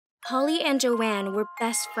Polly and Joanne were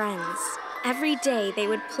best friends. Every day they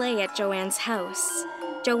would play at Joanne's house.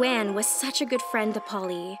 Joanne was such a good friend to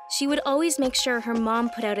Polly. She would always make sure her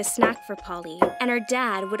mom put out a snack for Polly, and her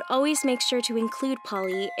dad would always make sure to include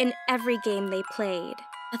Polly in every game they played.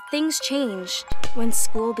 But things changed when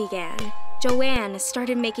school began. Joanne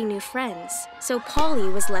started making new friends, so Polly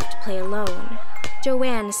was left to play alone.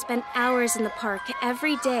 Joanne spent hours in the park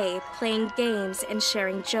every day playing games and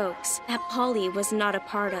sharing jokes that Polly was not a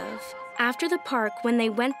part of. After the park, when they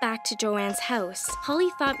went back to Joanne's house,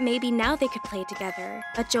 Polly thought maybe now they could play together,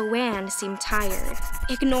 but Joanne seemed tired.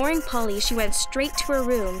 Ignoring Polly, she went straight to her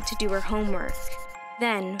room to do her homework.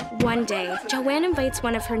 Then, one day, Joanne invites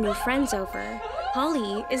one of her new friends over.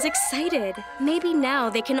 Polly is excited. Maybe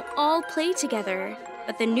now they can all play together.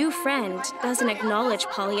 But the new friend doesn't acknowledge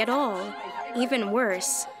Polly at all. Even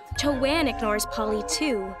worse, Joanne ignores Polly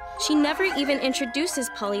too. She never even introduces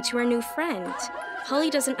Polly to her new friend. Polly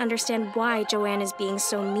doesn't understand why Joanne is being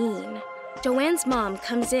so mean. Joanne's mom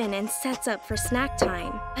comes in and sets up for snack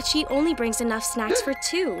time, but she only brings enough snacks for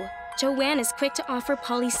two. Joanne is quick to offer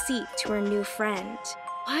Polly's seat to her new friend.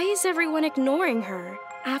 Why is everyone ignoring her?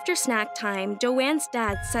 After snack time, Joanne's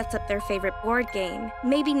dad sets up their favorite board game.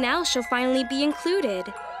 Maybe now she'll finally be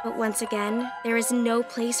included. But once again, there is no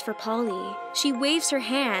place for Polly. She waves her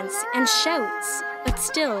hands and shouts, but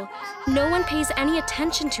still, no one pays any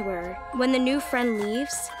attention to her. When the new friend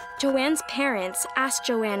leaves, Joanne's parents ask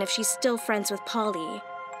Joanne if she's still friends with Polly.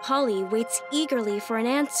 Polly waits eagerly for an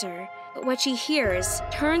answer, but what she hears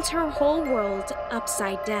turns her whole world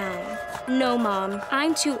upside down. No, Mom,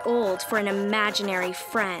 I'm too old for an imaginary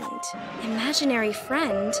friend. Imaginary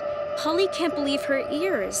friend? Polly can't believe her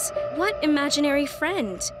ears. What imaginary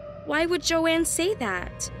friend? Why would Joanne say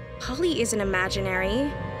that? Polly isn't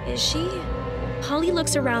imaginary, is she? Polly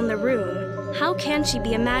looks around the room. How can she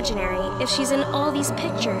be imaginary if she's in all these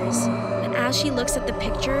pictures? But as she looks at the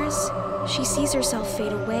pictures, she sees herself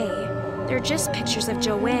fade away. They're just pictures of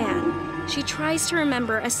Joanne. She tries to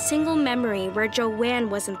remember a single memory where Joanne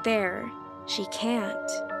wasn't there. She can't.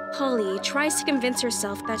 Polly tries to convince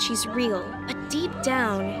herself that she's real, but deep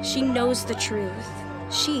down, she knows the truth.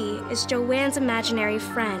 She is Joanne's imaginary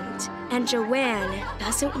friend, and Joanne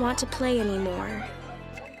doesn't want to play anymore.